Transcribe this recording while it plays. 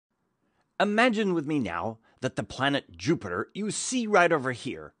Imagine with me now that the planet Jupiter you see right over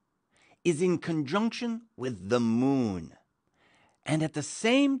here is in conjunction with the moon. And at the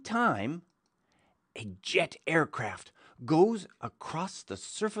same time, a jet aircraft goes across the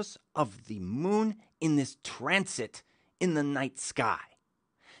surface of the moon in this transit in the night sky.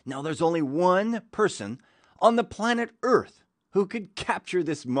 Now, there's only one person on the planet Earth who could capture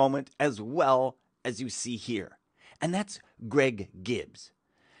this moment as well as you see here, and that's Greg Gibbs.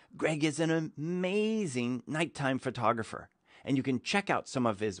 Greg is an amazing nighttime photographer, and you can check out some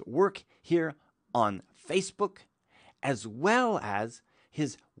of his work here on Facebook, as well as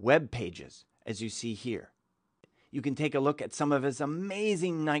his web pages, as you see here. You can take a look at some of his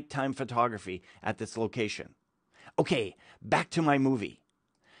amazing nighttime photography at this location. Okay, back to my movie.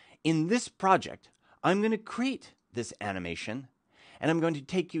 In this project, I'm going to create this animation, and I'm going to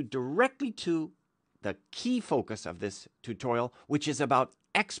take you directly to the key focus of this tutorial, which is about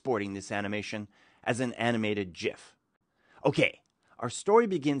exporting this animation as an animated GIF. Okay, our story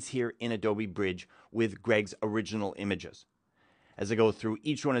begins here in Adobe Bridge with Greg's original images. As I go through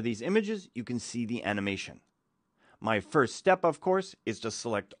each one of these images, you can see the animation. My first step, of course, is to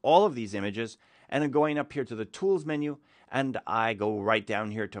select all of these images, and I'm going up here to the Tools menu, and I go right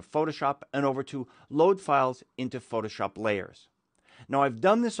down here to Photoshop and over to Load Files into Photoshop Layers. Now, I've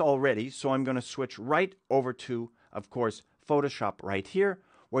done this already, so I'm going to switch right over to, of course, Photoshop right here,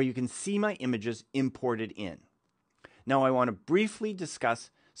 where you can see my images imported in. Now, I want to briefly discuss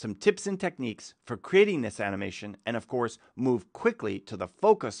some tips and techniques for creating this animation, and of course, move quickly to the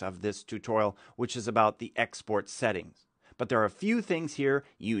focus of this tutorial, which is about the export settings. But there are a few things here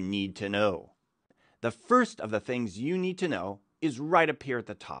you need to know. The first of the things you need to know is right up here at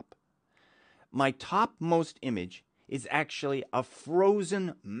the top. My topmost image is actually a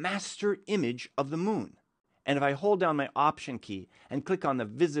frozen master image of the moon. And if I hold down my Option key and click on the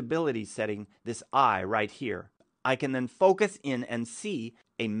visibility setting, this eye right here, I can then focus in and see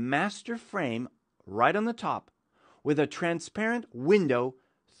a master frame right on the top with a transparent window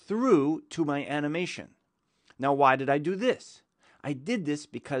through to my animation. Now, why did I do this? I did this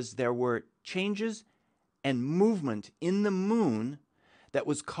because there were changes and movement in the moon that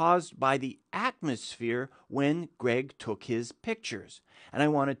was caused by the atmosphere when Greg took his pictures. And I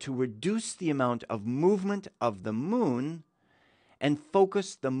wanted to reduce the amount of movement of the moon and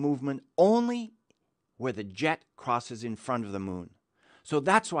focus the movement only where the jet crosses in front of the moon. So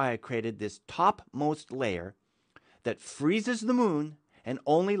that's why I created this topmost layer that freezes the moon and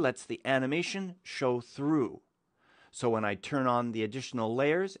only lets the animation show through. So when I turn on the additional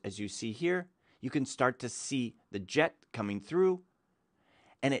layers, as you see here, you can start to see the jet coming through,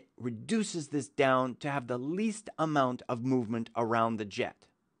 and it reduces this down to have the least amount of movement around the jet.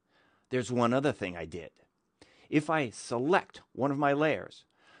 There's one other thing I did. If I select one of my layers,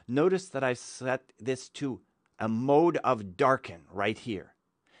 notice that I set this to a mode of darken right here.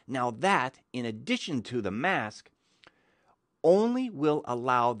 Now that, in addition to the mask, only will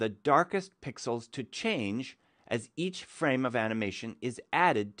allow the darkest pixels to change as each frame of animation is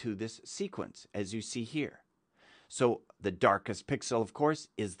added to this sequence, as you see here. So the darkest pixel, of course,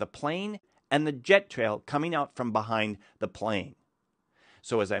 is the plane and the jet trail coming out from behind the plane.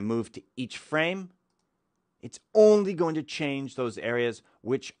 So as I move to each frame, it's only going to change those areas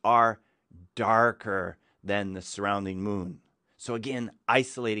which are darker than the surrounding moon. So again,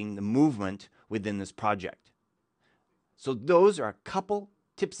 isolating the movement within this project. So those are a couple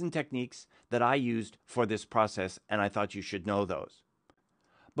tips and techniques that I used for this process, and I thought you should know those.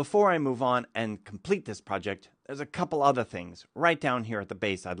 Before I move on and complete this project, there's a couple other things right down here at the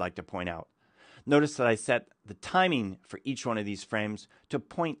base I'd like to point out. Notice that I set the timing for each one of these frames to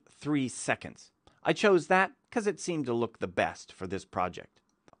 0.3 seconds. I chose that because it seemed to look the best for this project.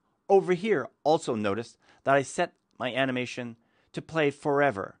 Over here, also notice that I set my animation to play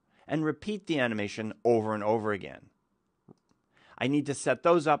forever and repeat the animation over and over again. I need to set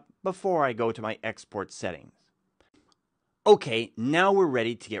those up before I go to my export settings. Okay, now we're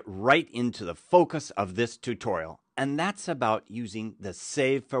ready to get right into the focus of this tutorial, and that's about using the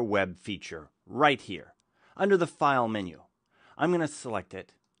Save for Web feature right here under the File menu. I'm going to select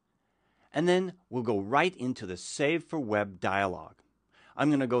it, and then we'll go right into the Save for Web dialog. I'm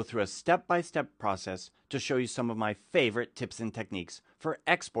going to go through a step-by-step process to show you some of my favorite tips and techniques for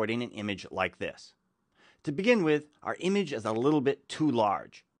exporting an image like this. To begin with, our image is a little bit too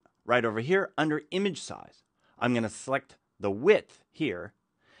large. Right over here under Image Size, I'm going to select the width here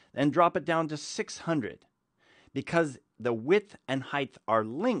and drop it down to 600. Because the width and height are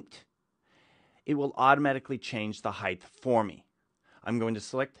linked, it will automatically change the height for me. I'm going to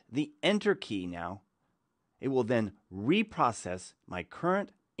select the Enter key now. It will then reprocess my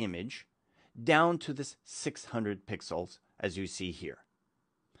current image down to this 600 pixels as you see here.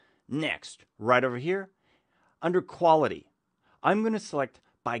 Next, right over here, under Quality, I'm going to select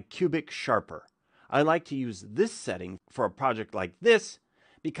Bicubic Sharper. I like to use this setting for a project like this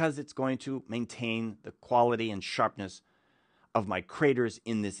because it's going to maintain the quality and sharpness of my craters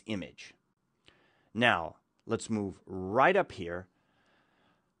in this image. Now, let's move right up here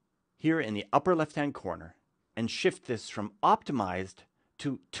in the upper left-hand corner, and shift this from Optimized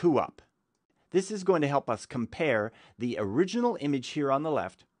to 2-up. This is going to help us compare the original image here on the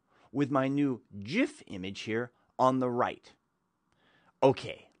left with my new GIF image here on the right.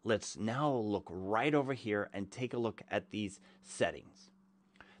 Okay, let's now look right over here and take a look at these settings.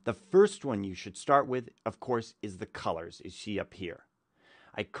 The first one you should start with, of course, is the colors you see up here.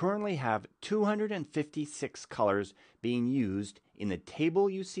 I currently have 256 colors being used in the table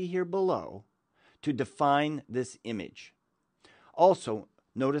you see here below to define this image. Also,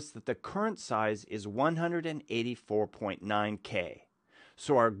 notice that the current size is 184.9K.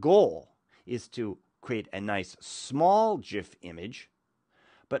 So our goal is to create a nice small GIF image,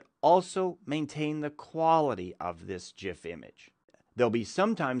 but also maintain the quality of this GIF image. There'll be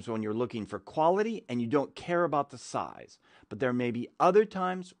some times when you're looking for quality and you don't care about the size, but there may be other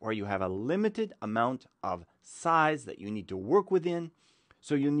times where you have a limited amount of size that you need to work within,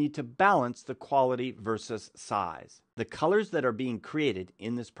 so you need to balance the quality versus size. The colors that are being created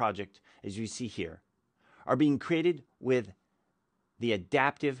in this project, as you see here, are being created with the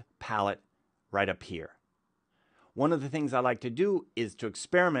adaptive palette right up here. One of the things I like to do is to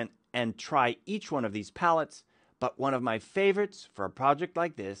experiment and try each one of these palettes, but one of my favorites for a project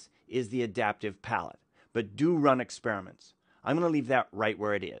like this is the adaptive palette. But do run experiments. I'm going to leave that right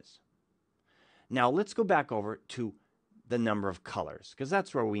where it is. Now let's go back over to the number of colors, because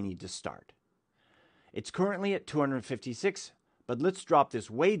that's where we need to start. It's currently at 256, but let's drop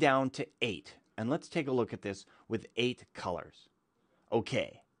this way down to 8, and let's take a look at this with 8 colors.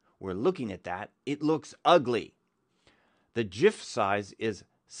 Okay, we're looking at that. It looks ugly. The GIF size is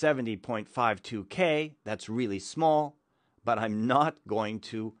 70.52K. That's really small, but I'm not going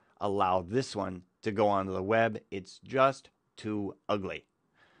to allow this one to go onto the web. It's just too ugly.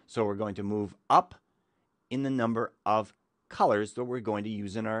 So we're going to move up in the number of colors that we're going to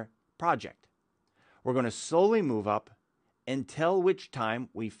use in our project. We're going to slowly move up until which time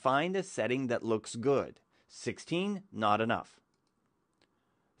we find a setting that looks good. 16, not enough.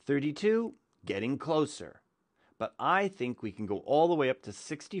 32, getting closer. But I think we can go all the way up to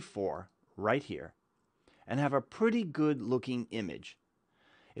 64 right here and have a pretty good looking image.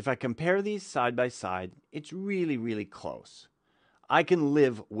 If I compare these side by side, it's really, really close. I can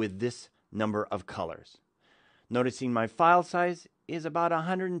live with this number of colors. Noticing my file size is about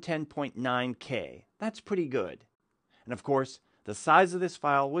 110.9K. That's pretty good. And of course, the size of this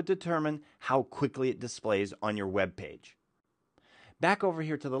file would determine how quickly it displays on your web page. Back over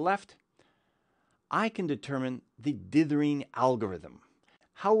here to the left, I can determine the dithering algorithm.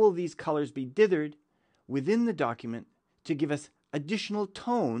 How will these colors be dithered within the document to give us additional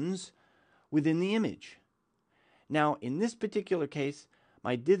tones within the image? Now, in this particular case,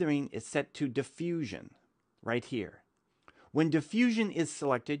 my dithering is set to diffusion, right here. When diffusion is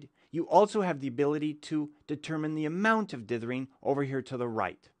selected, you also have the ability to determine the amount of dithering over here to the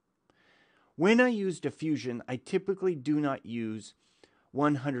right. When I use diffusion, I typically do not use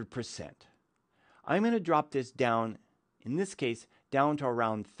 100%. I'm going to drop this down, in this case, down to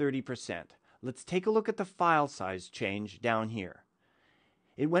around 30%. Let's take a look at the file size change down here.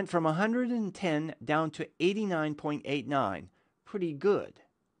 It went from 110 down to 89.89. Pretty good.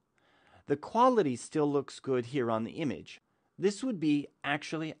 The quality still looks good here on the image. This would be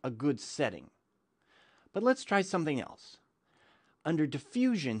actually a good setting. But let's try something else. Under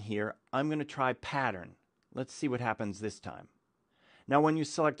diffusion here, I'm going to try pattern. Let's see what happens this time. Now when you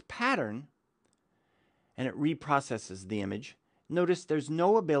select pattern, and it reprocesses the image, notice there's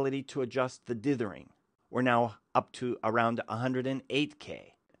no ability to adjust the dithering. We're now up to around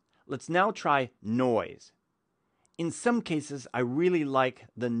 108K. Let's now try noise. In some cases, I really like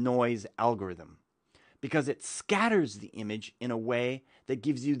the noise algorithm because it scatters the image in a way that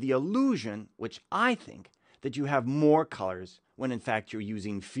gives you the illusion, which I think, that you have more colors when in fact you're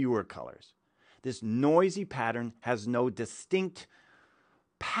using fewer colors. This noisy pattern has no distinct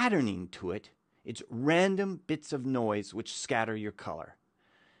patterning to it. It's random bits of noise which scatter your color.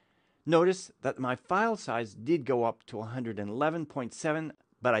 Notice that my file size did go up to 111.7,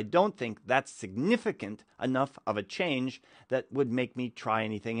 but I don't think that's significant enough of a change that would make me try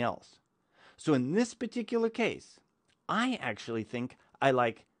anything else. So in this particular case, I actually think I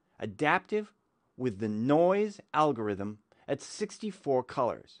like adaptive with the noise algorithm at 64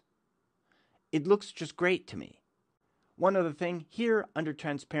 colors. it looks just great to me. One other thing, here under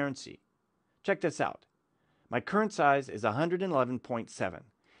transparency, check this out. My current size is 111.7.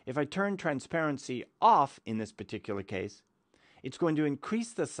 If I turn transparency off in this particular case, it's going to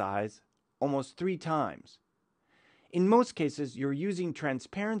increase the size almost 3 times. In most cases, you're using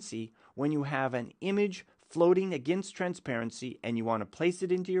transparency when you have an image floating against transparency and you want to place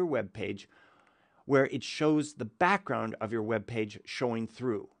it into your web page where it shows the background of your web page showing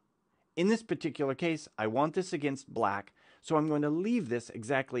through. In this particular case, I want this against black, so I'm going to leave this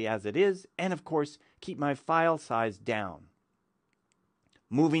exactly as it is and, of course, keep my file size down.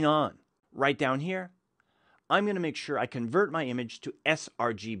 Moving on, right down here, I'm going to make sure I convert my image to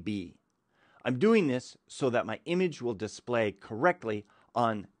Srgb. I'm doing this so that my image will display correctly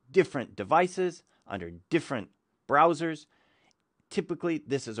on different devices, under different browsers. Typically,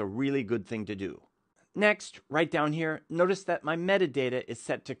 this is a really good thing to do. Next, right down here, notice that my metadata is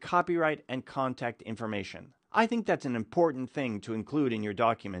set to copyright and contact information. I think that's an important thing to include in your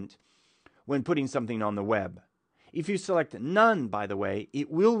document when putting something on the web. If you select none, by the way, it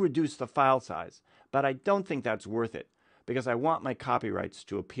will reduce the file size, but I don't think that's worth it because I want my copyrights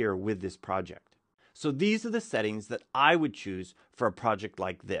to appear with this project. So these are the settings that I would choose for a project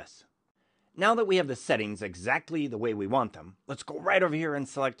like this. Now that we have the settings exactly the way we want them, let's go right over here and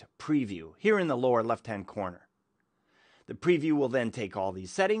select Preview, here in the lower left-hand corner. The preview will then take all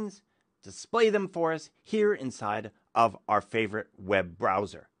these settings, display them for us here inside of our favorite web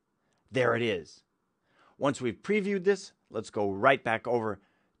browser. There it is. Once we've previewed this, let's go right back over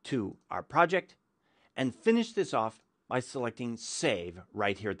to our project and finish this off by selecting Save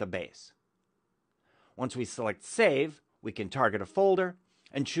right here at the base. Once we select Save, we can target a folder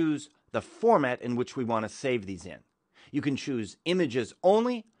and choose the format in which we want to save these in. You can choose images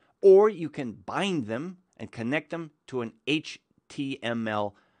only, or you can bind them and connect them to an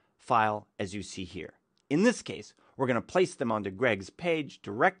HTML file as you see here. In this case, we're going to place them onto Greg's page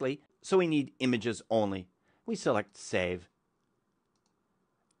directly, so we need images only. We select Save,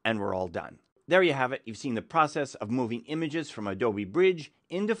 and we're all done. There you have it. You've seen the process of moving images from Adobe Bridge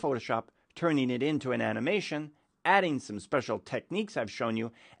into Photoshop, turning it into an animation, adding some special techniques I've shown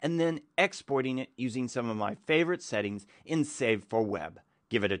you, and then exporting it using some of my favorite settings in Save for Web.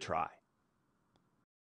 Give it a try.